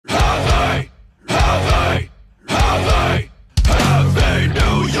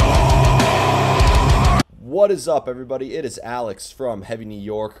What is up, everybody? It is Alex from Heavy New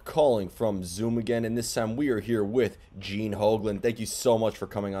York calling from Zoom again, and this time we are here with Gene Hoglan. Thank you so much for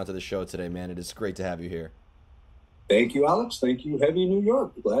coming onto the show today, man. It is great to have you here. Thank you, Alex. Thank you, Heavy New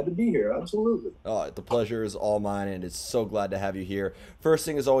York. Glad to be here. Absolutely. The pleasure is all mine, and it's so glad to have you here. First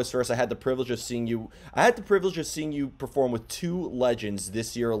thing is always first. I had the privilege of seeing you. I had the privilege of seeing you perform with two legends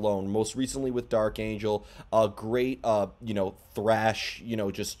this year alone. Most recently with Dark Angel, a great, thrash,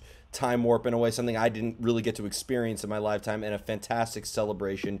 just time warp in a way, something I didn't really get to experience in my lifetime, and a fantastic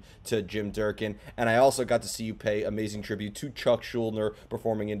celebration to Jim Durkin. And I also got to see you pay amazing tribute to Chuck Schuldiner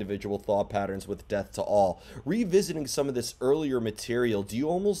performing Individual Thought Patterns with Death to All. Revisiting some of this earlier material,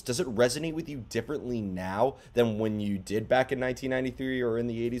 does it resonate with you differently now than when you did back in 1993 or in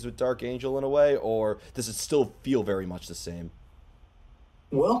the 80s with Dark Angel in a way, or does it still feel very much the same?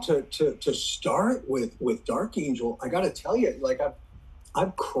 Well, to start with Dark Angel, I got to tell you,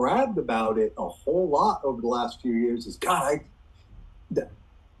 I've crabbed about it a whole lot over the last few years. I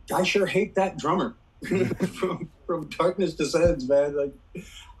sure hate that drummer from Darkness Descends, man. Like,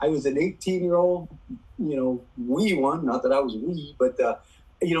 I was an 18-year-old, wee one. Not that I was wee, but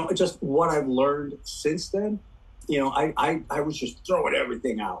just what I've learned since then. I was just throwing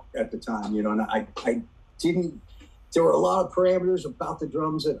everything out at the time, and I didn't. There were a lot of parameters about the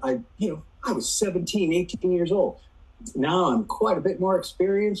drums that I was 17, 18 years old. Now I'm quite a bit more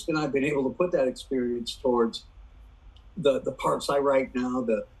experienced, and I've been able to put that experience towards the parts I write now,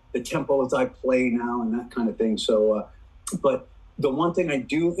 the tempos I play now, and that kind of thing. So, but the one thing I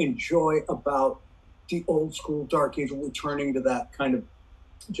do enjoy about the old school Dark Angel, returning to that kind of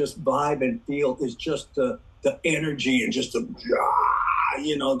just vibe and feel, is just the energy and just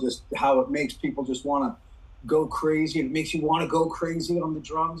just how it makes people just want to go crazy. And it makes you want to go crazy on the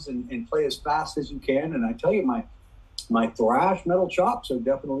drums and play as fast as you can. And I tell you, my thrash metal chops are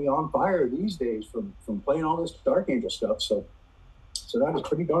definitely on fire these days from playing all this Dark Angel stuff. So that is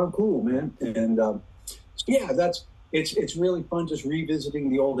pretty darn cool, man. And it's really fun just revisiting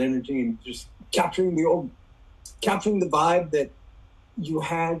the old energy and just capturing the vibe that you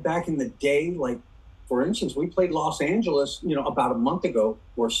had back in the day. Like, for instance, we played Los Angeles, about a month ago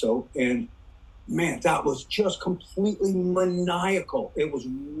or so, and man, that was just completely maniacal. It was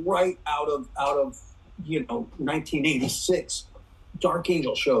right out of 1986 Dark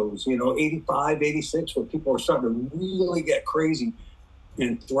Angel shows, 85, 86, where people were starting to really get crazy.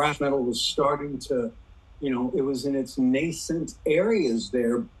 And thrash metal was starting to, it was in its nascent areas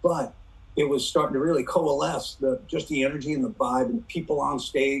there, but it was starting to really coalesce, just the energy and the vibe and the people on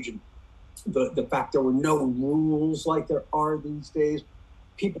stage, and the fact there were no rules like there are these days.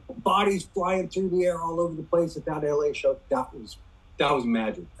 People, bodies flying through the air all over the place at that LA show. That was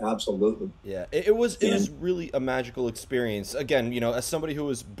magic. Absolutely. Yeah, it was really a magical experience. Again, as somebody who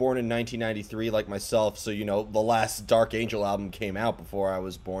was born in 1993 like myself, so the last Dark Angel album came out before I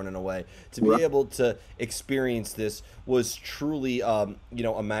was born in a way. To be able to experience this was truly a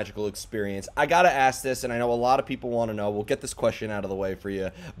magical experience. I got to ask this, and I know a lot of people want to know. We'll get this question out of the way for you.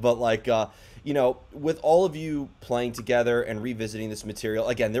 But with all of you playing together and revisiting this material,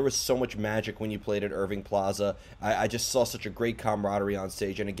 again, there was so much magic when you played at Irving Plaza. I just saw such a great camaraderie on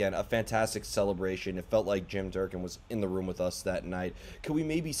stage, and again, a fantastic celebration. It felt like Jim Durkin was in the room with us that night. Could we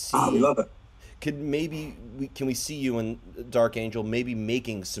maybe see? I love it. Can we see you and Dark Angel maybe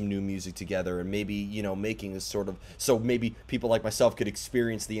making some new music together, and maybe making this sort of, so maybe people like myself could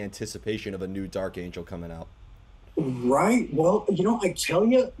experience the anticipation of a new Dark Angel coming out? Right. Well, I tell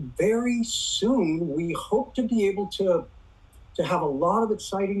you, very soon we hope to be able to have a lot of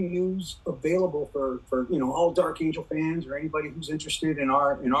exciting news available for all Dark Angel fans or anybody who's interested in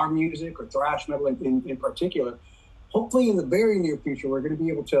our music or thrash metal in particular. Hopefully, in the very near future, we're going to be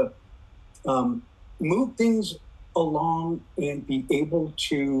able to move things along and be able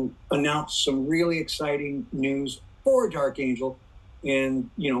to announce some really exciting news for Dark Angel, and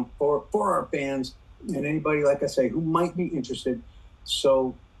for our fans and anybody, like I say, who might be interested.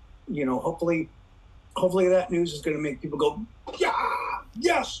 So, hopefully that news is going to make people go, yeah,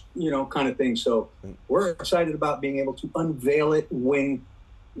 yes, kind of thing. So we're excited about being able to unveil it when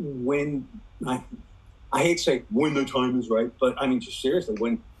I hate to say when the time is right, but I mean, just seriously,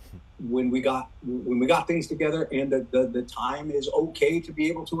 when we got things together and the time is okay to be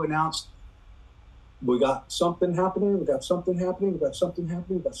able to announce, we got something happening, we got something happening, we got something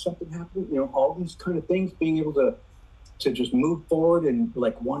happening, we got something happening, all these kind of things, being able to just move forward in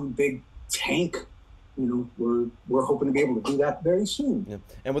like one big tank we're hoping to be able to do that very soon. Yeah.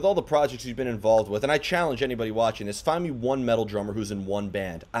 And with all the projects you've been involved with, and I challenge anybody watching this, find me one metal drummer who's in one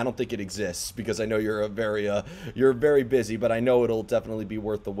band. I don't think it exists because I know you're very busy, but I know it'll definitely be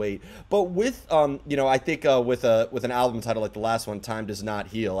worth the wait. But with I think with an album title like the last one, Time Does Not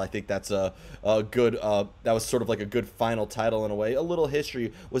Heal, I think that's a good that was sort of like a good final title in a way. A little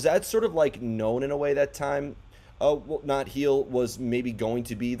history. Was that sort of like known in a way that Time Not Heal was maybe going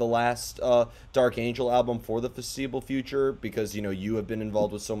to be the last Dark Angel album for the foreseeable future, because you have been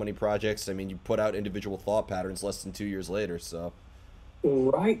involved with so many projects. I mean, you put out Individual Thought Patterns less than 2 years later, so.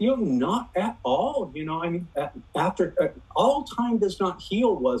 Right, not at all. I mean, after All Time Does Not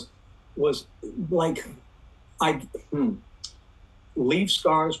Heal was like I. Leave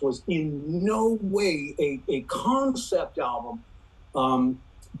Scars was in no way a concept album,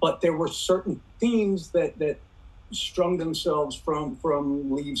 but there were certain themes that strung themselves from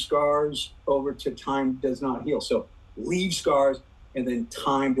Leave Scars over to Time Does Not Heal. So Leave Scars, and then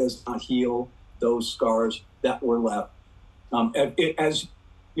Time Does Not Heal, those scars that were left. As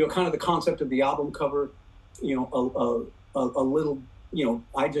kind of the concept of the album cover, a little,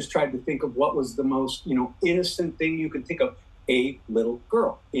 I just tried to think of what was the most, innocent thing you could think of. A little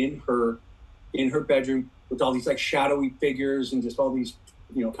girl in her bedroom with all these like shadowy figures and just all these,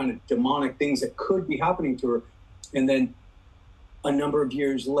 kind of demonic things that could be happening to her. And then a number of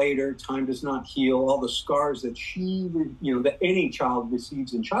years later, Time Does Not Heal, all the scars that that any child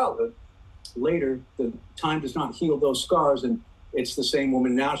receives in childhood. Later, the Time Does Not Heal those scars. And it's the same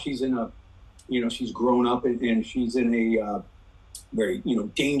woman. Now she's in she's grown up and she's in a very,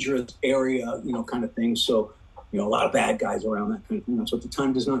 dangerous area, kind of thing. So, a lot of bad guys around, that kind of thing. That's what the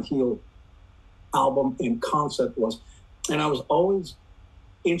Time Does Not Heal album and concept was. And I was always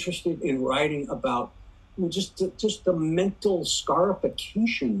interested in writing about just the mental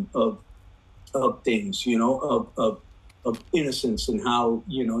scarification of things, of innocence, and how,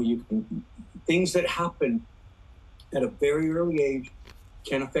 you can, things that happen at a very early age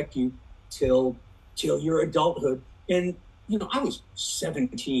can affect you till your adulthood. And, I was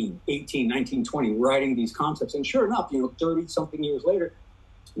 17, 18, 19, 20 writing these concepts. And sure enough, 30 something years later,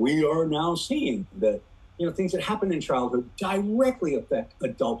 we are now seeing that, things that happen in childhood directly affect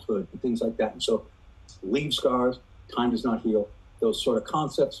adulthood and things like that. And so Leave Scars, Time Does Not Heal, those sort of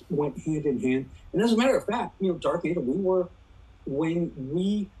concepts went hand in hand. And as a matter of fact, Dark Angel, when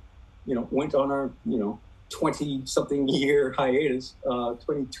we, went on our, 20 something year hiatus,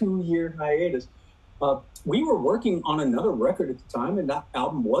 22 year hiatus, we were working on another record at the time, and that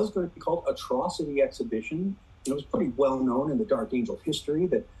album was going to be called Atrocity Exhibition. It was pretty well known in the Dark Angel history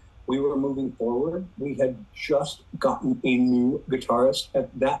that we were moving forward. We had just gotten a new guitarist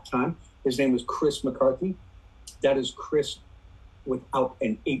at that time. His name was Chris McCarthy. That is Chris without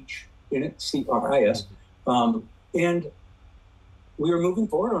an H in it, C-R-I-S. And we were moving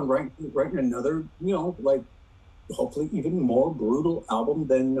forward on writing another, hopefully even more brutal album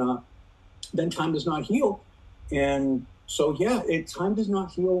than Time Does Not Heal. And so, Time Does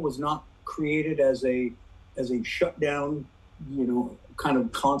Not Heal was not created as a shutdown, kind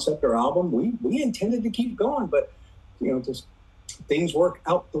of concept or album. We intended to keep going, but, just things worked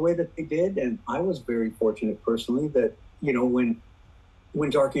out the way that they did. And I was very fortunate personally that, when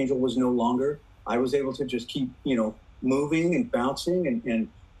Dark Angel was no longer, I was able to just keep, moving and bouncing. And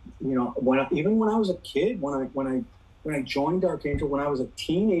even when I was a kid, when I joined Dark Angel, when I was a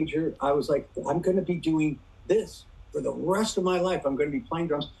teenager, I was like, I'm going to be doing this for the rest of my life. I'm going to be playing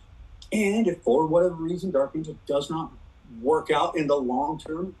drums. And if for whatever reason Dark Angel does not work out in the long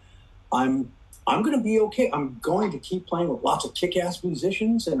term, I'm going to be okay. I'm going to keep playing with lots of kick-ass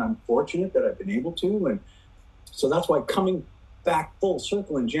musicians, and I'm fortunate that I've been able to. And so that's why coming back full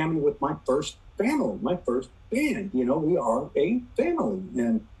circle and jamming with my first family, my first band, we are a family.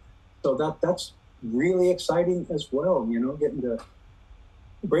 And so that's really exciting as well, getting to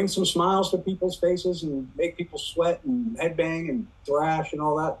bring some smiles to people's faces and make people sweat and headbang and thrash and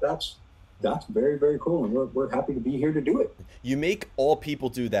all that. That's very, very cool, and we're happy to be here to do it. You make all people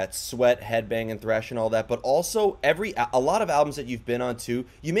do that, sweat, headbang, and thrash and all that, but also a lot of albums that you've been on too,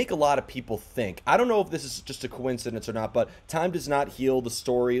 you make a lot of people think. I don't know if this is just a coincidence or not, but Time Does Not Heal, the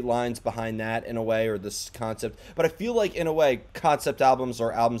storylines behind that in a way, or this concept, but I feel like in a way, concept albums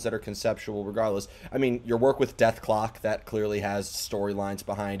are albums that are conceptual regardless. I mean, your work with Death Clock, that clearly has storylines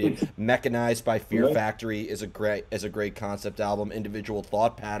behind it. Mechanized by Fear Factory is a great concept album. Individual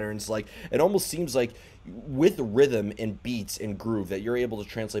Thought Patterns, like, it almost seems like with rhythm and beats and groove that you're able to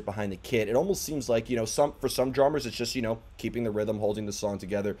translate behind the kit, it almost seems like, for some drummers it's just, keeping the rhythm, holding the song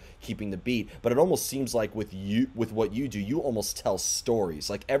together, keeping the beat. But it almost seems like with what you do, you almost tell stories.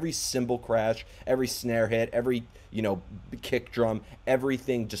 Like every cymbal crash, every snare hit, every, kick drum,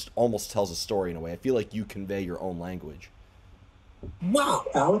 everything just almost tells a story in a way. I feel like you convey your own language. Wow,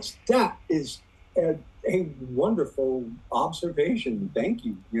 Alex, that is a wonderful observation. Thank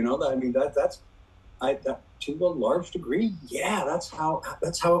you. I mean, that to a large degree, yeah, that's how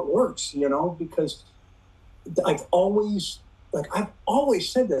it works. Because I've always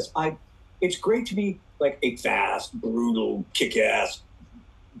said this. It's great to be like a fast, brutal, kick-ass,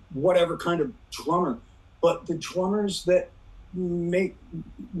 whatever kind of drummer, but the drummers that resonate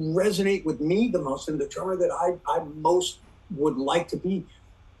with me the most, and the drummer that I most would like to be,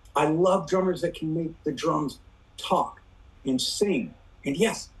 I love drummers that can make the drums talk and sing and,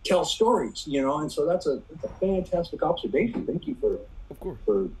 yes, tell stories, and so that's a fantastic observation. Thank you for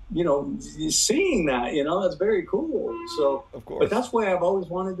seeing that. That's very cool. So, of course. But that's why I've always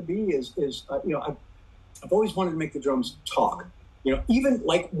wanted to be I've always wanted to make the drums talk, even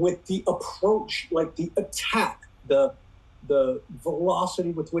like with the approach, like the attack, the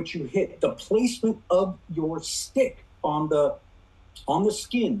velocity with which you hit, the placement of your stick on the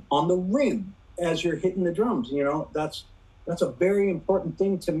skin, on the rim as you're hitting the drums. That's a very important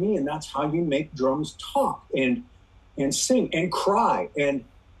thing to me, and that's how you make drums talk and sing and cry and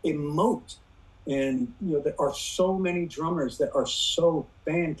emote. And there are so many drummers that are so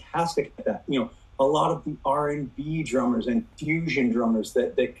fantastic at that. A lot of the R&B drummers and fusion drummers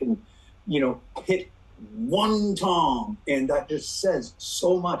that can hit one tom, and that just says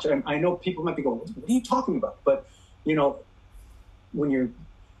so much. I know people might be going, what are you talking about? But when you're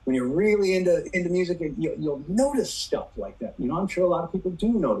really into music, you'll notice stuff like that. I'm sure a lot of people do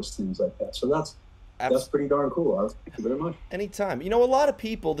notice things like that. So that's pretty darn cool. Thank you very much. Anytime. A lot of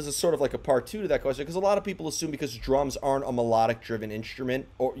people, this is sort of like a part two to that question, because a lot of people assume because drums aren't a melodic-driven instrument,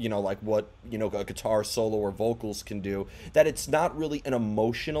 or, like what, a guitar solo or vocals can do, that it's not really an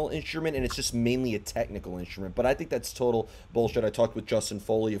emotional instrument, and it's just mainly a technical instrument. But I think that's total bullshit. I talked with Justin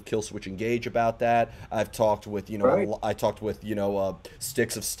Foley of Killswitch Engage about that. I've talked with, Right.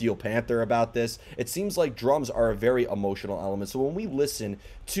 Styx of Steel Panther about this. It seems like drums are a very emotional element. So when we listen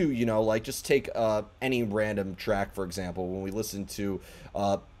to, just take any random track, for example, when we listen to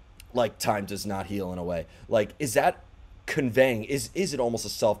like Time Does Not Heal in a way, like, is that conveying, is it almost a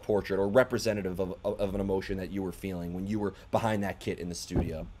self-portrait or representative of an emotion that you were feeling when you were behind that kit in the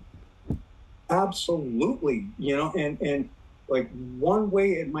studio? Absolutely. And like one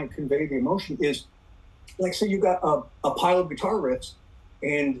way it might convey the emotion is, like, say you got a pile of guitar riffs,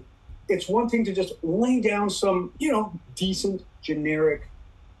 and it's one thing to just lay down some, decent, generic,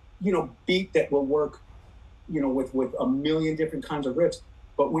 beat that will work, with a million different kinds of riffs.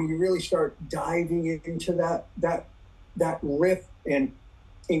 But when you really start diving into that riff and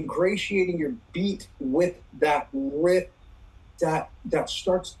ingratiating your beat with that riff, that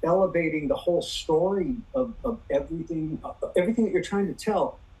starts elevating the whole story of everything that you're trying to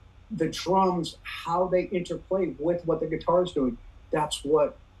tell. The drums, how they interplay with what the guitar is doing, that's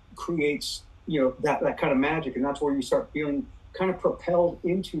what creates, that kind of magic. And that's where you start feeling kind of propelled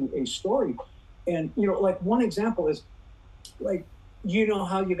into a story. And, like one example is, like,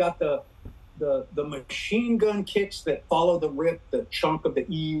 how you got the machine gun kicks that follow the riff, the chunk of the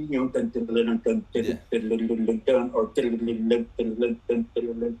E, dun, dun, dun, dun, dun, dun, dun, or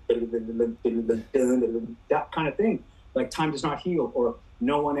that kind of thing, like Time Does Not Heal, or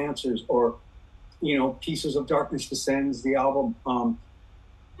No One Answers, or Pieces of Darkness Descends, the album.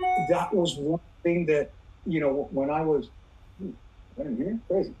 That was one thing that, when I was, I didn't hear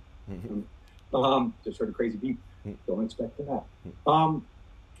crazy. Just heard a crazy beat. Don't expect that.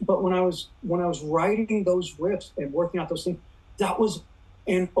 But when I was writing those riffs and working out those things, that was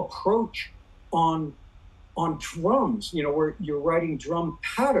an approach on drums, where you're writing drum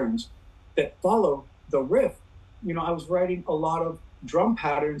patterns that follow the riff. I was writing a lot of drum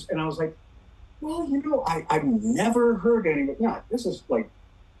patterns, and I was like, well, I've never heard any. This is like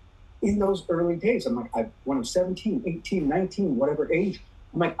in those early days. I'm like, when I'm 17, 18, 19, whatever age,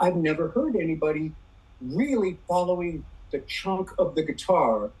 I'm like, I've never heard anybody really following the chunk of the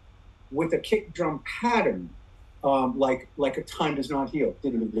guitar with a kick drum pattern, like a Time Does Not Heal.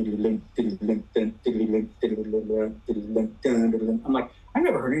 I'm like, I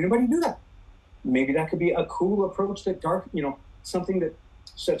never heard anybody do that. Maybe that could be a cool approach to Dark, something that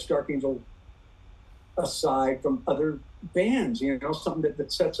sets Dark Angel aside from other bands, something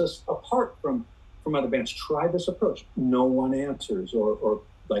that sets us apart from other bands. Try this approach. No One Answers, or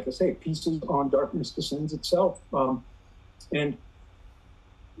like I say, pieces on Darkness Descends itself. And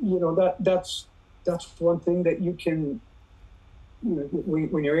that's one thing that you can,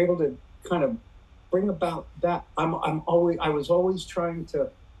 when you're able to kind of bring about that. I was always trying to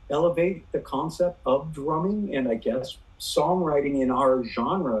elevate the concept of drumming, and I guess songwriting in our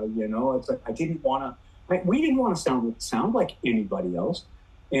genre. It's like we didn't want to sound like anybody else,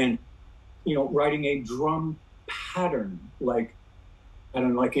 and writing a drum pattern like, I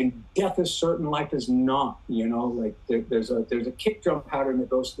don't know, like in Death is Certain, Life is Not, like there's a kick drum pattern that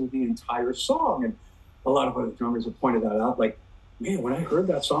goes through the entire song. And a lot of other drummers have pointed that out. Like, man, when I heard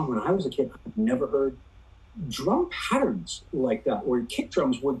that song when I was a kid, I've never heard drum patterns like that, where kick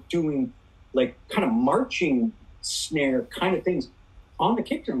drums were doing like kind of marching snare kind of things on the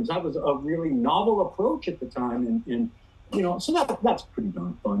kick drums. That was a really novel approach at the time. And so that's pretty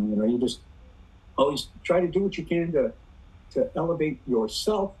darn fun. You just always try to do what you can to elevate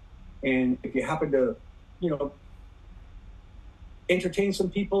yourself. And if you happen to, entertain some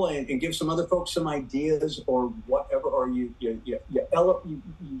people and give some other folks some ideas or whatever, or you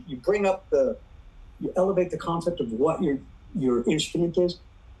bring up you elevate the concept of what your instrument is,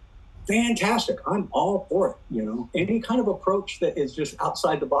 fantastic. I'm all for it. Any kind of approach that is just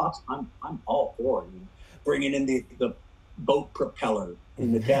outside the box, I'm all for it. Bringing in the boat propeller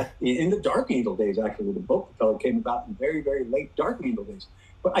in the Dark Angel days. Actually, the boat propeller came about in very, very late Dark Angel days.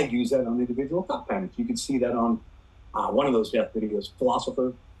 But I use that on individual cut patterns. You can see that on one of those Death videos,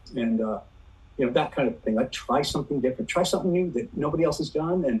 Philosopher, and that kind of thing. Like, try something different, try something new that nobody else has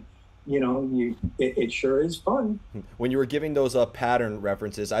done, and it sure is fun. When you were giving those pattern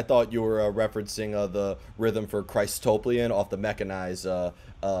references, I thought you were referencing the rhythm for Christoplian off the Mechanized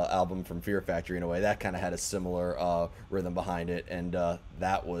album from Fear Factory. In a way, that kind of had a similar rhythm behind it, and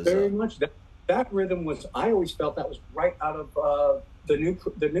that was very much that rhythm was. I always felt that was right out of the new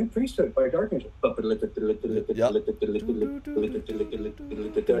Priesthood by Dark Angel. That's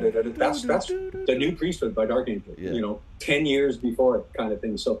the new Priesthood by Dark Angel. 10 years before it, kind of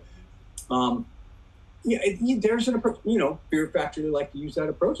thing. So, there's an approach. Fear Factory like to use that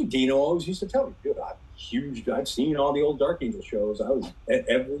approach. And Dino always used to tell me, dude, I've seen all the old Dark Angel shows. I was at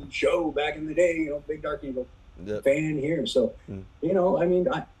every show back in the day. Big Dark Angel fan here. So,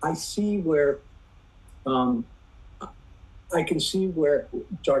 I see where. I can see where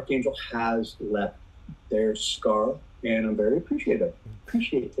Dark Angel has left their scar, and I'm very appreciative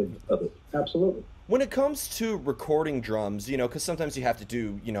of it. Absolutely. When it comes to recording drums, because sometimes you have to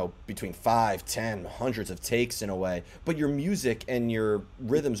do, between 5, 10, hundreds of takes in a way, but your music and your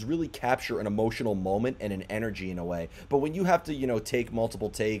rhythms really capture an emotional moment and an energy in a way. But when you have to, take multiple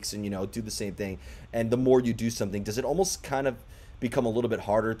takes and, do the same thing, and the more you do something, does it almost kind of become a little bit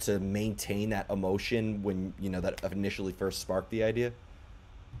harder to maintain that emotion when that initially first sparked the idea?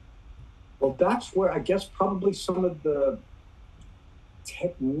 Well, that's where I guess probably some of the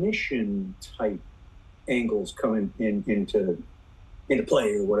technician type angles come into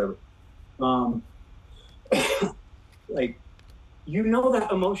play or whatever. Like, that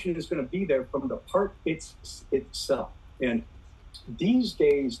emotion is going to be there from the part itself. And these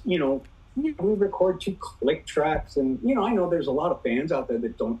days, we record 2 click tracks, and I know there's a lot of fans out there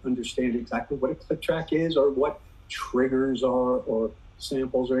that don't understand exactly what a click track is or what triggers are or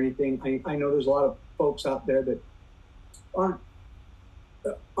samples or anything. I know there's a lot of folks out there that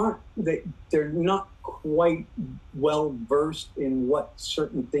they're not quite well versed in what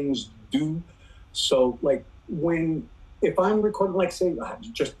certain things do. So, like, if I'm recording, like, say,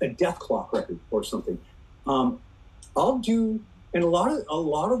 just a Death Clock record or something, I'll do. And a lot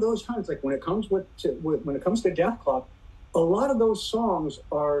of those times, like when it comes to Death Clock, a lot of those songs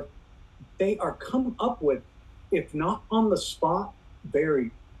are come up with, if not on the spot,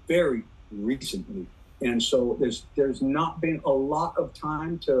 very, very recently. And so there's not been a lot of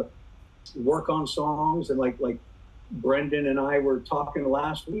time to work on songs. And like Brendan and I were talking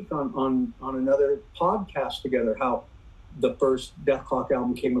last week on another podcast together, how the first Death Clock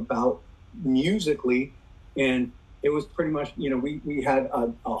album came about musically, and it was pretty much, we had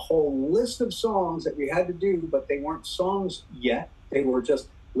a whole list of songs that we had to do, but they weren't songs yet. They were just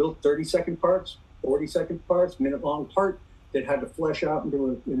little 30-second parts, 40-second parts, minute-long part that had to flesh out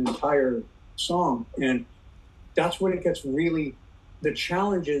into an entire song. And that's when it gets really, the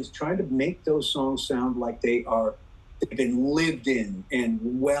challenge is trying to make those songs sound like they've been lived in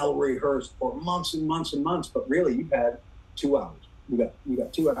and well rehearsed for months and months and months. But really, you've had 2 hours. You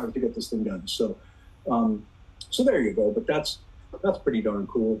got 2 hours to get this thing done. So there you go. But that's pretty darn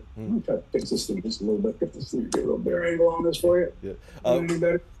cool. Let me try to fix this thing just a little bit. Get this thing, get a little better angle on this for you. Yeah.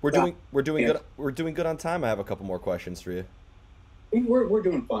 We're doing good on time. I have a couple more questions for you. we're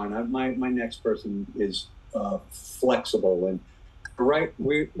doing fine. My next person is flexible, and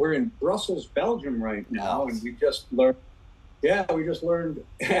we're in Brussels, Belgium right now, and we just learned. Yeah, we just learned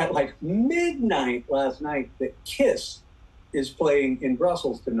at like midnight last night that Kiss is playing in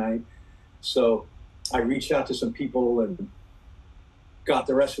Brussels tonight. So I reached out to some people and got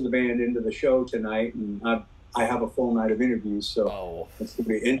the rest of the band into the show tonight, and I have a full night of interviews. So it's gonna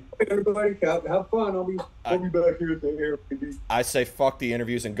be enjoy, everybody. Have fun. We'll be back here at the Airbnb. I say fuck the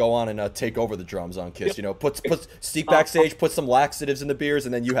interviews and go on and take over the drums on Kiss. You know, put sneak backstage, put some laxatives in the beers,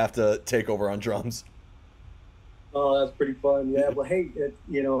 and then you have to take over on drums. Oh, that's pretty fun. Yeah. Well, hey,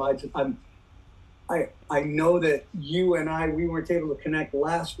 you know, I know that you and we weren't able to connect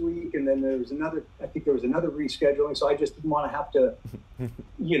last week, and then I think there was another rescheduling. So I just didn't want to have to,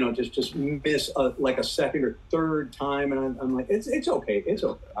 you know, just miss like a second or third time. And I'm like, it's okay. It's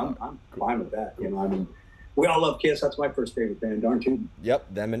okay. I'm fine with that. You know, I mean, we all love Kiss. That's my first favorite band, aren't you?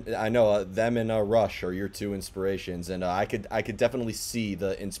 Yep, I know them and Rush are your two inspirations, and I could definitely see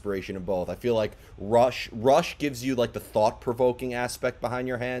the inspiration in both. I feel like Rush gives you like the thought-provoking aspect behind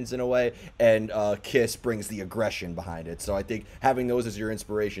your hands in a way, and Kiss brings the aggression behind it. So I think having those as your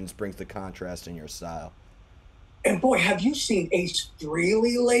inspirations brings the contrast in your style. And boy, have you seen Ace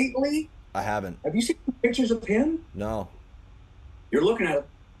Frehley lately? I haven't. Have you seen pictures of him? No. You're looking at it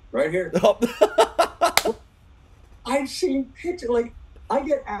right here. I've seen pictures, like, I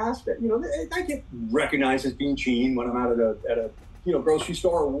get asked that, you know, I get recognized as being Gene when I'm out at a you know, grocery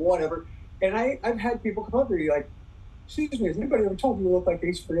store or whatever. And I've had people come up to me like, excuse me, has anybody ever told you you look like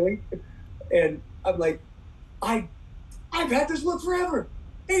Ace Frehley? And I'm like, I've had this look forever.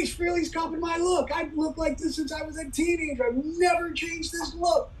 Ace Frehley's copied my look. I've looked like this since I was a teenager. I've never changed this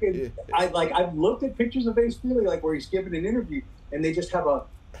look. And I've looked at pictures of Ace Frehley, like where he's giving an interview, and they just have a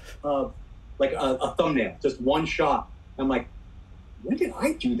thumbnail, just one shot. I'm like, when did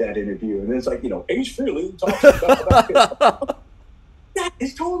I do that interview? And it's like, you know, Ace Frehley talks about this. That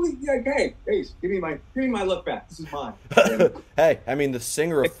is totally like, hey, Ace, give me my look back. This is mine. Hey, I mean, the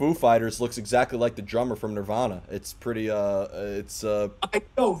singer of Foo Fighters looks exactly like the drummer from Nirvana. It's pretty I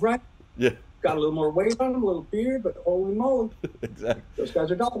know, right? Yeah. Got a little more weight on him, a little beard, but holy moly. Exactly. Those guys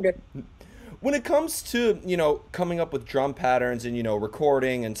are doppelgangers. When it comes to, you know, coming up with drum patterns and, you know,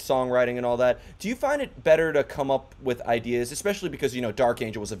 recording and songwriting and all that, do you find it better to come up with ideas, especially because, you know, Dark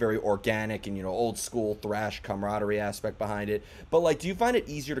Angel was a very organic and, you know, old school thrash camaraderie aspect behind it. But, like, do you find it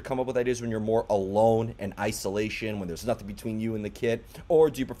easier to come up with ideas when you're more alone and isolation, when there's nothing between you and the kit?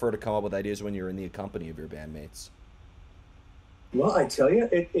 Or do you prefer to come up with ideas when you're in the company of your bandmates? Well, I tell you,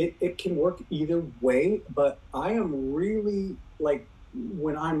 it can work either way, but I am really, like,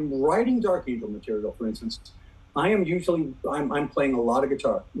 when I'm writing Dark Angel material, for instance, I am usually I'm playing a lot of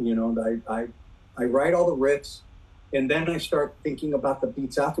guitar. You know, I write all the riffs, and then I start thinking about the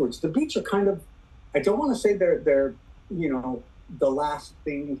beats afterwards. The beats are kind of, I don't want to say they're you know, the last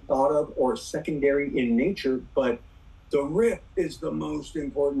thing thought of or secondary in nature, but the riff is the most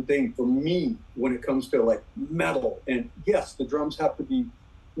important thing for me when it comes to like metal. And yes, the drums have to be,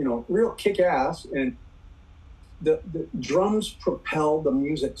 you know, real kick-ass, and the drums propel the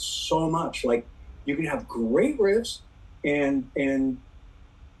music so much. Like, you can have great riffs and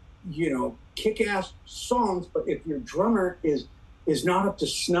you know, kick-ass songs, but if your drummer is not up to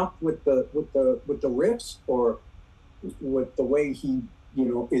snuff with the riffs or with the way he, you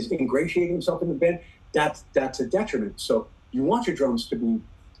know, is ingratiating himself in the band, that's a detriment. So you want your drums to be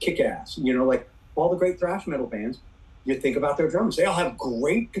kick-ass. You know, like all the great thrash metal bands, you think about their drummers. They all have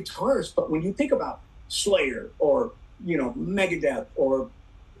great guitarists, but when you think about Slayer or, you know, Megadeth or,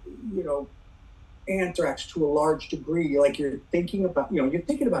 you know, Anthrax to a large degree, like you're thinking about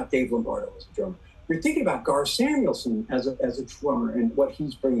Dave Lombardo as a drummer. You're thinking about Gar Samuelson as a drummer and what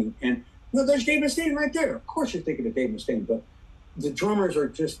he's bringing. And, you know, there's Dave Mustaine right there. Of course you're thinking of Dave Mustaine, but the drummers are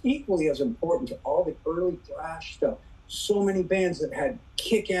just equally as important to all the early thrash stuff. So many bands that had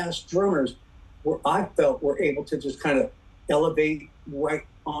kick-ass drummers I felt were able to just kind of elevate right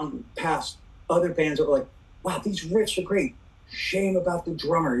on past other bands that were like, wow, these riffs are great. Shame about the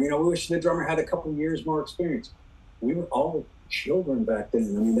drummer. You know, we wish the drummer had a couple years more experience. We were all children back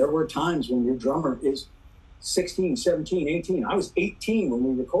then. I mean, there were times when your drummer is 16, 17, 18. I was 18 when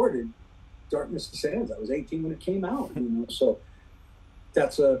we recorded Darkness Descends. I was 18 when it came out. You know, so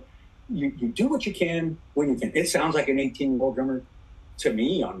that's you do what you can when you can. It sounds like an 18-year-old drummer to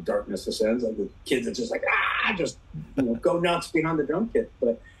me on Darkness Descends. Like the kids are just like, just, you know, go nuts behind the drum kit.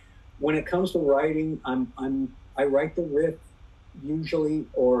 But when it comes to writing, I write the riff usually,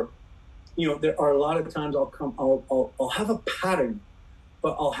 or, you know, there are a lot of times I'll have a pattern,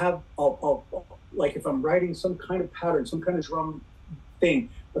 but I'll like if I'm writing some kind of pattern, some kind of drum thing.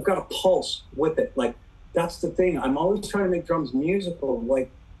 I've got a pulse with it. Like, that's the thing. I'm always trying to make drums musical.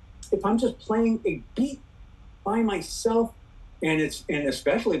 Like, if I'm just playing a beat by myself, and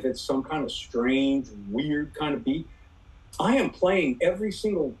especially if it's some kind of strange, weird kind of beat, I am playing every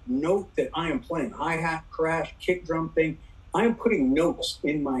single note that I am playing. Hi-hat, crash, kick drum thing. I am putting notes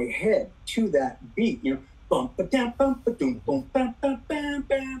in my head to that beat. You know, bump ba dam bump ba doom boom bam bam bam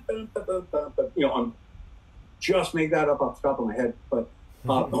bam bam bam bam. You know, I'm just make that up off the top of my head, but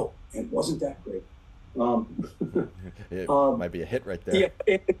no, it wasn't that great. It might be a hit right there. Yeah,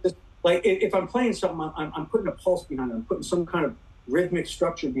 it just, like if I'm playing something, I'm putting a pulse behind it. I'm putting some kind of rhythmic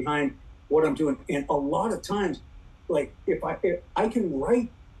structure behind what I'm doing. And a lot of times, like if I can write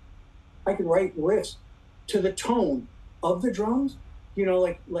riffs to the tone of the drums. You know,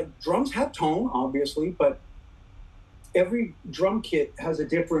 like drums have tone, obviously, but every drum kit has a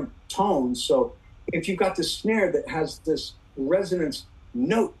different tone. So if you've got this snare that has this resonance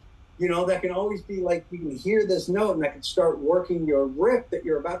note, you know, that can always be like, you can hear this note and that can start working your riff that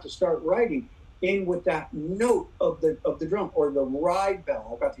you're about to start writing in with that note of the drum. Or the ride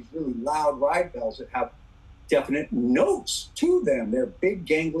bell. I've got these really loud ride bells that have definite notes to them. They're big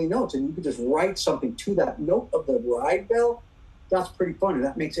gangly notes, and you can just write something to that note of the ride bell. That's pretty fun, and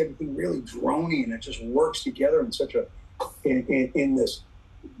that makes everything really drony, and it just works together in such a in this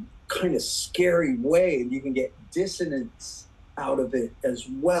kind of scary way, and you can get dissonance out of it as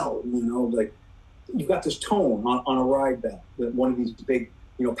well. You know, like you've got this tone on a ride bell, one of these big,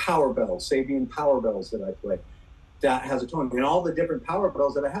 you know, power bells, Sabian power bells that I play, that has a tone. And all the different power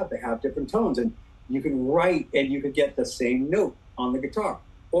bells that I have, they have different tones, and you can write and you could get the same note on the guitar,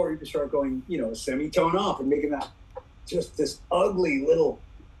 or you can start going, you know, a semitone off and making that just this ugly little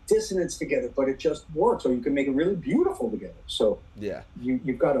dissonance together, but it just works. Or you can make it really beautiful together. So yeah,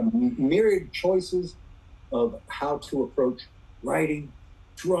 you've got a myriad choices of how to approach writing,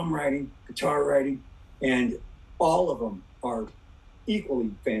 drum writing, guitar writing, and all of them are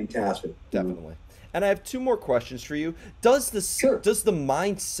equally fantastic. definitely. And I have two more questions for you. Does the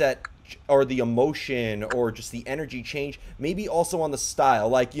mindset or the emotion or just the energy change, maybe also on the style?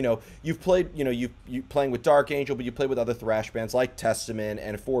 Like, you know, you've played, you know, you playing with Dark Angel, but you played with other thrash bands like Testament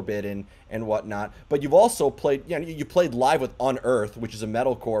and Forbidden and whatnot. But you've also played, you know, you played live with Unearth, which is a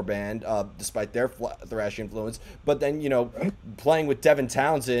metalcore band, despite their thrash influence. But then, you know, playing with Devin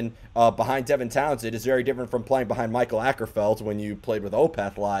Townsend, behind Devin Townsend is very different from playing behind Michael Ackerfeld when you played with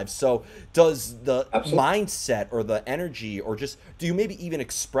Opeth live. So does the mindset or the energy, or just, do you maybe even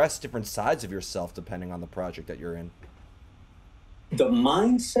express different sides of yourself depending on the project that you're in? The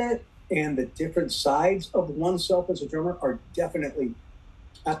mindset and the different sides of oneself as a drummer are definitely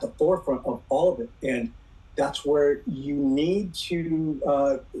at the forefront of all of it. And that's where you need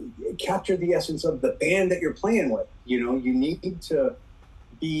to capture the essence of the band that you're playing with. You know, you need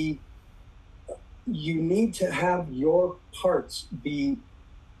to have your parts be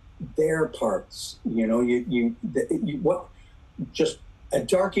their parts. You know, what just a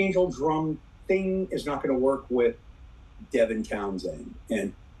Dark Angel drum thing is not going to work with Devin Townsend,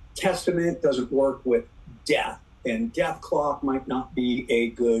 and Testament doesn't work with Death, and Death Clock might not be a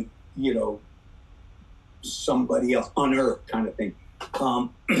good, you know, somebody else, Unearth kind of thing,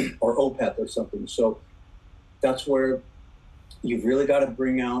 or Opeth or something. So that's where you've really got to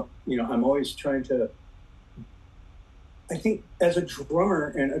bring out, you know, I'm always trying to, I think as a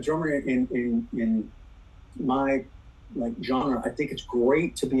drummer, and a drummer in my like genre, I think it's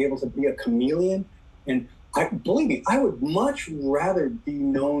great to be able to be a chameleon. And believe me, I would much rather be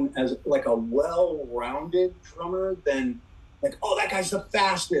known as like a well-rounded drummer than like, oh, that guy's the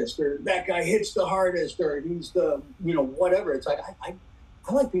fastest, or that guy hits the hardest, or he's the, you know, whatever. It's like, I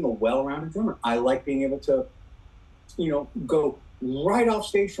like being a well-rounded drummer. I like being able to, you know, go right off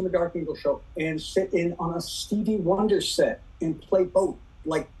stage from a Dark Angel show and sit in on a Stevie Wonder set and play both,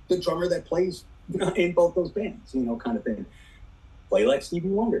 like the drummer that plays in both those bands, you know, kind of thing. Play like Stevie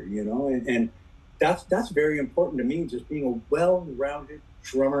Wonder, you know, and that's very important to me. Just being a well-rounded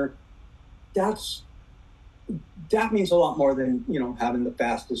drummer, that means a lot more than, you know, having the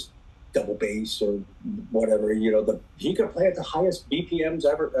fastest double bass or whatever. You know, he could play at the highest BPMs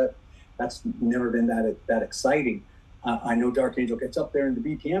ever. That's never been that exciting. I know Dark Angel gets up there in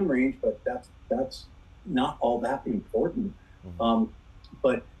the BPM range, but that's not all that important. Mm-hmm.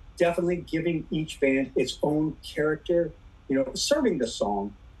 But definitely giving each band its own character, you know, serving the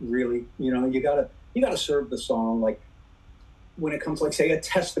song, really. You know, you gotta serve the song. Like when it comes, like, say, a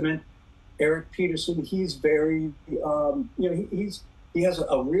Testament, Eric Peterson, he's very, you know, he has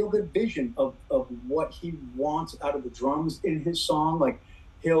a real good vision of what he wants out of the drums in his song. Like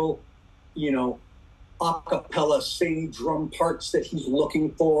he'll, you know, a cappella sing drum parts that he's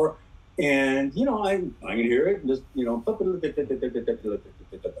looking for. And, you know, I can hear it and just, you know,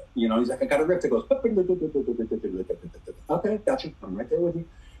 he's like, I got a riff that goes, okay, gotcha. I'm right there with you.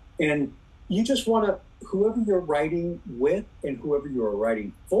 And you just want to, whoever you're writing with and whoever you're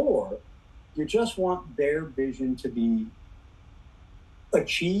writing for, you just want their vision to be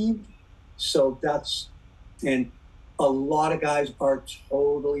achieved. So that's, and a lot of guys are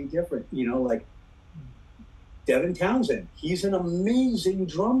totally different, you know, like Devin Townsend, he's an amazing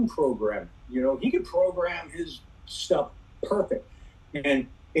drum programmer. You know, he can program his stuff perfect. And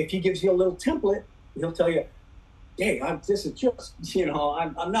if he gives you a little template, he'll tell you, hey, this is just, you know,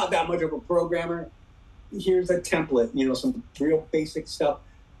 I'm not that much of a programmer. Here's a template, you know, some real basic stuff.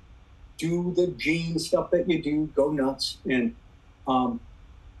 Do the Gene stuff that you do, go nuts. And you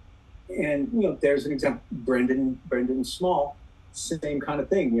know, there's an example, Brendan Small, same kind of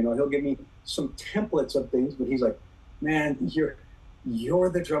thing. You know, he'll give me some templates of things, but he's like, man, you're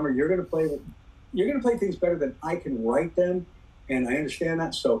the drummer. You're gonna play things better than I can write them, and I understand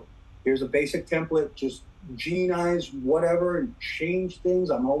that. So here's a basic template, just Gene-ize whatever and change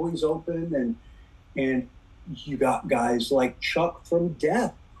things. I'm always open. And you got guys like Chuck from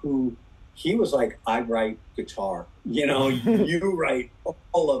Death, who he was like, I write guitar, you know, you write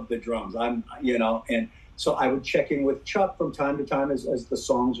all of the drums. You know, and so I would check in with Chuck from time to time as the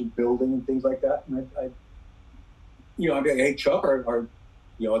songs are building and things like that. And I'd be like, hey, Chuck, are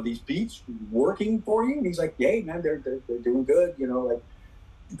you know, are these beats working for you? And he's like, yeah, man, they're doing good. You know, like,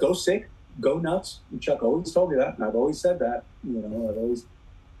 go sick, go nuts. And Chuck always told me that, and I've always said that. You know,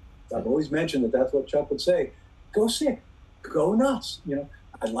 I've always mentioned that that's what Chuck would say. Go sick, go nuts. You know,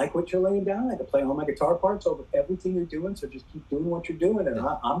 I like what you're laying down. I can play all my guitar parts over everything you're doing. So just keep doing what you're doing, and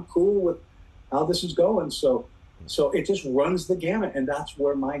I'm cool with how this is going. So it just runs the gamut, and that's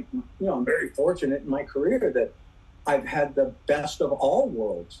where you know, I'm very fortunate in my career that I've had the best of all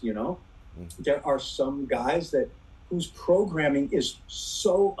worlds. You know, there are some guys whose programming is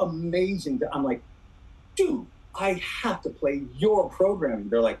so amazing that I'm like, dude, I have to play your programming.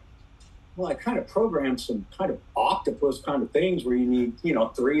 They're like, well, I kind of programmed some kind of octopus kind of things where you need, you know,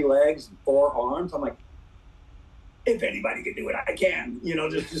 3 legs and 4 arms. I'm like, if anybody can do it, I can. You know,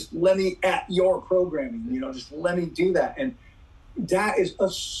 just let me at your programming. You know, just let me do that. And that is a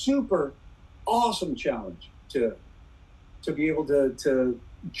super awesome challenge to be able to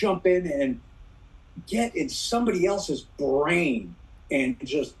jump in and get in somebody else's brain and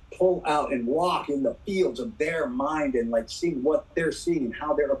just pull out and walk in the fields of their mind and like see what they're seeing and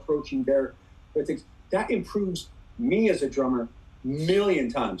how they're approaching their things. That improves me as a drummer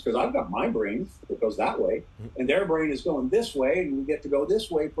million times, because I've got my brain that goes that way and their brain is going this way, and we get to go this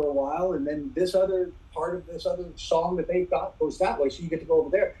way for a while, and then this other part of this other song that they've got goes that way, so you get to go over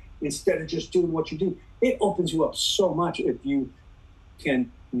there instead of just doing what you do. It opens you up so much if you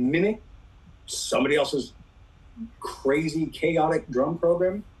can mimic somebody else's crazy chaotic drum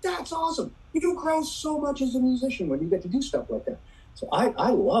programming. That's awesome. You grow so much as a musician when you get to do stuff like that. So I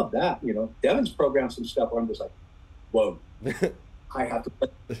love that. You know, Devin's programmed some stuff where I'm just like, whoa. I have to,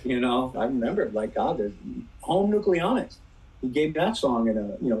 you know, I remember, like, God, there's Home Nucleonics. He gave me that song in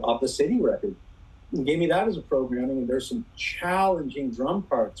a, you know, Up the City record. He gave me that as a programming, and there's some challenging drum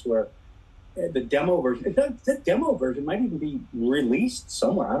parts where the demo version, that demo version might even be released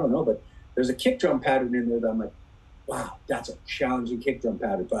somewhere, I don't know, but there's a kick drum pattern in there that I'm like, wow, that's a challenging kick drum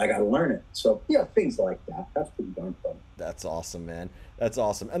pattern, but I got to learn it. So, yeah, things like that. That's pretty darn fun. That's awesome, man. That's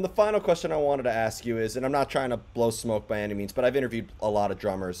awesome. And the final question I wanted to ask you is, and I'm not trying to blow smoke by any means, but I've interviewed a lot of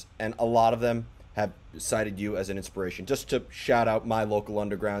drummers, and a lot of them have cited you as an inspiration. Just to shout out my local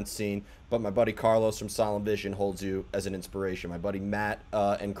underground scene, but my buddy Carlos from Solemn Vision holds you as an inspiration. My buddy Matt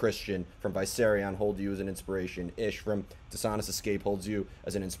and Christian from Viserion hold you as an inspiration. Ish from Dishonest Escape holds you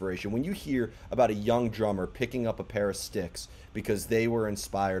as an inspiration. When you hear about a young drummer picking up a pair of sticks because they were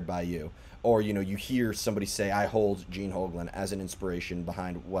inspired by you, or, you know, you hear somebody say, I hold Gene Hoglan as an inspiration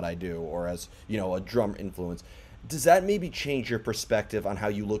behind what I do, or as, you know, a drum influence, does that maybe change your perspective on how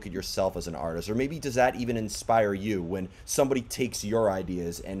you look at yourself as an artist? Or maybe does that even inspire you when somebody takes your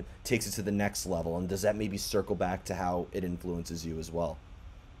ideas and takes it to the next level? And does that maybe circle back to how it influences you as well?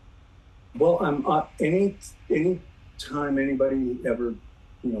 Well, any time anybody ever,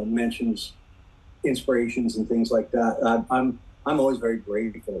 you know, mentions inspirations and things like that, I'm always very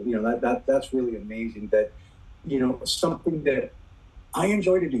grateful. You know, that's really amazing that, you know, something that I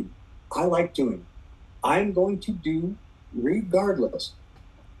enjoy to do, I like doing, I'm going to do regardless.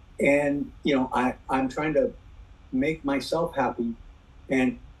 And, you know, I'm trying to make myself happy.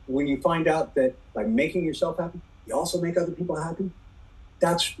 And when you find out that by making yourself happy, you also make other people happy,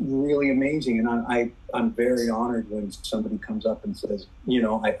 that's really amazing. And I'm very honored when somebody comes up and says, you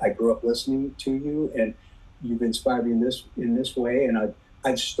know, I grew up listening to you and you've inspired me in this way. And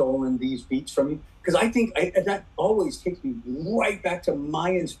I've stolen these beats from you. Because I think that always takes me right back to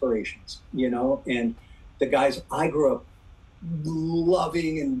my inspirations, you know, and the guys I grew up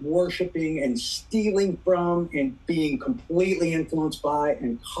loving and worshiping and stealing from and being completely influenced by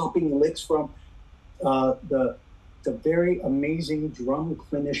and copying licks from. The very amazing drum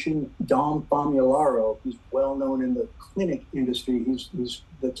clinician Dom Famularo, who's well known in the clinic industry. He's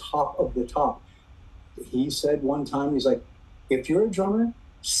the top of the top. He said one time, he's like, if you're a drummer,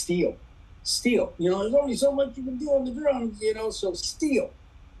 steal. Steal. You know, there's only so much you can do on the drums, you know, so steal.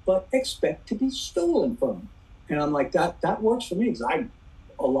 But expect to be stolen from. And I'm like, that works for me, because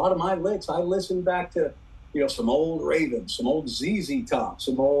a lot of my licks, I listen back to, you know, some old Raven, some old ZZ Top,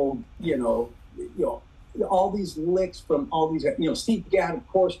 some old, you know, all these licks from all these, you know, Steve Gadd, of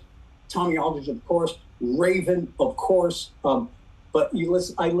course, Tommy Aldridge, of course, Raven, of course. But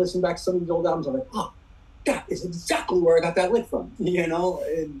I listen back to some of these old albums. I'm like, oh, that is exactly where I got that lick from, you know.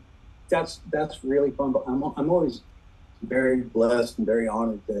 And that's really fun. But I'm always very blessed and very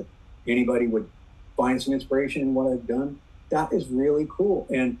honored that anybody would find some inspiration in what I've done. That is really cool,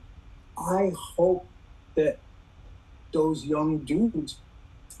 and I hope that those young dudes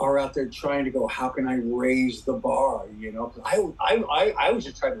are out there trying to go, how can I raise the bar? You know, I was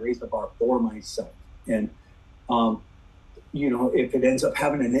just trying to raise the bar for myself. And, you know, if it ends up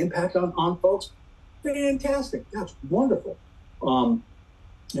having an impact on folks, fantastic. That's wonderful. And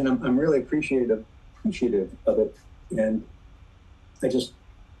I'm really appreciative of it. And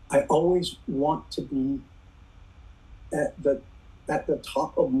I always want to be at the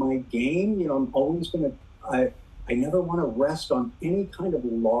top of my game. You know, I'm always going to, I never want to rest on any kind of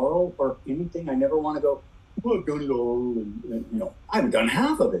laurel or anything. I never want to go, well, I've done it all. And, you know, I haven't done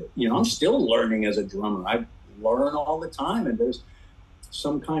half of it. You know, I'm still learning as a drummer. I learn all the time. And there's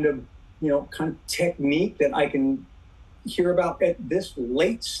some kind of, you know, technique that I can hear about at this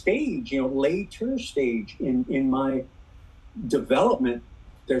late stage, you know, later stage in my development.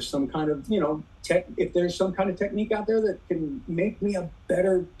 There's some kind of, you know, if there's some kind of technique out there that can make me a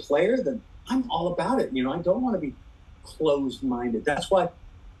better player, then I'm all about it. You know, I don't want to be closed-minded. That's why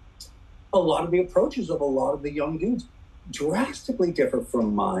a lot of the approaches of a lot of the young dudes drastically differ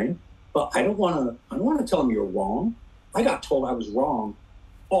from mine. But I don't want to tell them you're wrong. I got told I was wrong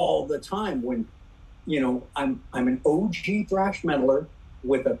all the time when, you know, I'm an OG thrash metaler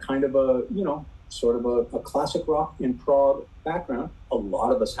with a kind of a, you know, sort of a classic rock and prog background. A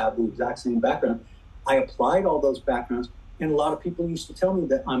lot of us have the exact same background. I applied all those backgrounds, and a lot of people used to tell me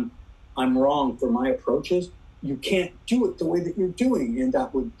that I'm wrong for my approaches. You can't do it the way that you're doing. And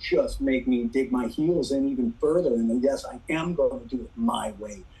that would just make me dig my heels in even further. And yes, I am going to do it my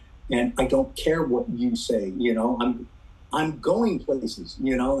way. And I don't care what you say, you know, I'm going places,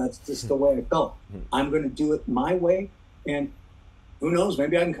 you know, that's just the way I felt. I'm going to do it my way. And who knows,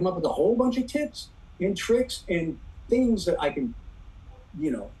 maybe I can come up with a whole bunch of tips and tricks and things that I can,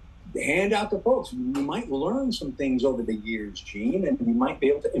 you know, hand out to folks. You might learn some things over the years, Gene, and you might be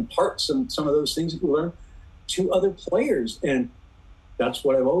able to impart some of those things that you learn to other players. And that's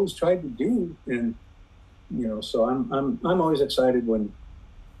what I've always tried to do. And, you know, so I'm always excited when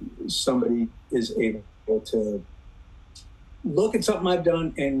somebody is able to look at something I've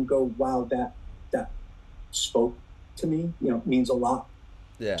done and go, wow, that spoke to me, you know, means a lot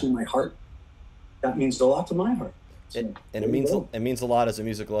to my heart. That means a lot to my heart. So, and it means a lot as a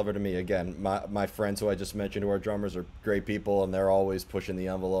music lover to me. Again, my friends who I just mentioned who are drummers are great people, and they're always pushing the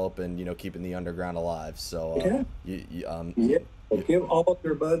envelope and, you know, keeping the underground alive. So Well, give all of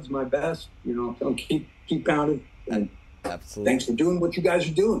your buds my best. You know, don't keep pounding. And absolutely, thanks for doing what you guys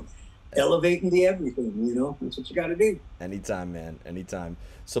are doing. Elevating the everything, you know, that's what you got to do. Anytime, man, anytime.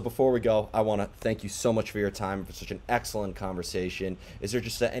 So before we go, I want to thank you so much for your time, for such an excellent conversation. Is there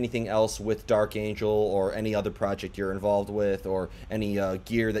just anything else with Dark Angel or any other project you're involved with, or any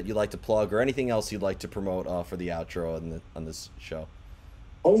gear that you'd like to plug, or anything else you'd like to promote for the outro on this show?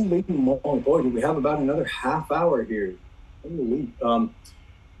 Holy boy, do we have about another half hour here. Holy.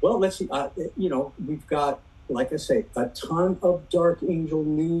 Well, let's see. You know, we've got, like I say, a ton of Dark Angel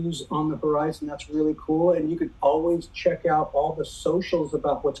news on the horizon. That's really cool. And you could always check out all the socials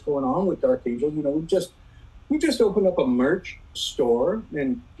about what's going on with Dark Angel. You know, we just opened up a merch store,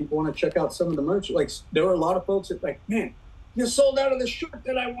 and people want to check out some of the merch. Like, there were a lot of folks that like, man, you sold out of the shirt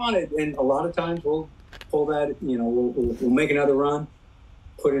that I wanted. And a lot of times we'll pull that, you know, we'll make another run,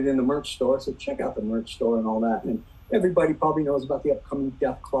 put it in the merch store. So check out the merch store and all that. And everybody probably knows about the upcoming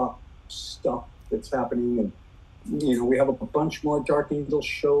Death Clock stuff that's happening. And we have a bunch more Dark Angel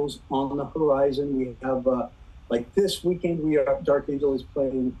shows on the horizon. We have, like this weekend, Dark Angel is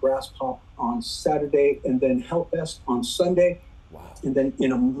playing Grass Pop on Saturday, and then Hellfest on Sunday. Wow. And then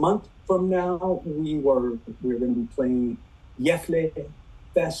in a month from now, we're going to be playing Gefle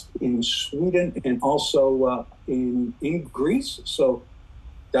Fest in Sweden and also in Greece. So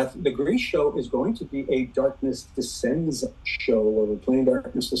the Greece show is going to be a Darkness Descends show where we're playing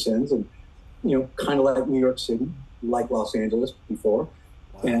Darkness Descends, and kind of like New York City, like Los Angeles before.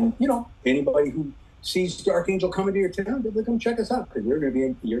 Wow. And anybody who sees Dark Angel coming to your town, they come check us out, because you're going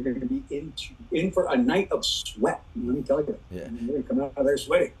to be in for a night of sweat. Let me tell you, yeah, you're going to come out of there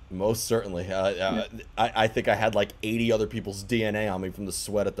sweating. Most certainly. Yeah. I think I had like 80 other people's DNA on me from the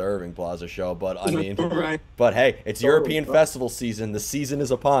sweat at the Irving Plaza show, but I mean, right. But hey, it's European festival season. The season is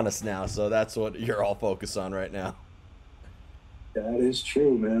upon us now, so that's what you're all focused on right now. That is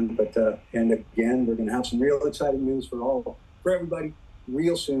true, man. But and again, we're going to have some real exciting news for everybody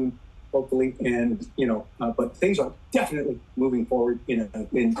real soon, hopefully. And but things are definitely moving forward in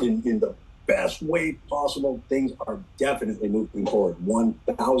the best way possible. Things are definitely moving forward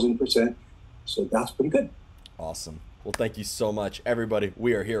 1,000%. So that's pretty good. Awesome. Well, thank you so much, everybody.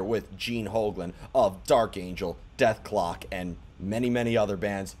 We are here with Gene Hoglan of Dark Angel, Death Clock, and many, many other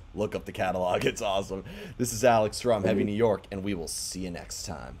bands. Look up the catalog. It's awesome. This is Alex from Heavy New York, and we will see you next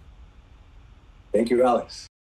time. Thank you, Alex.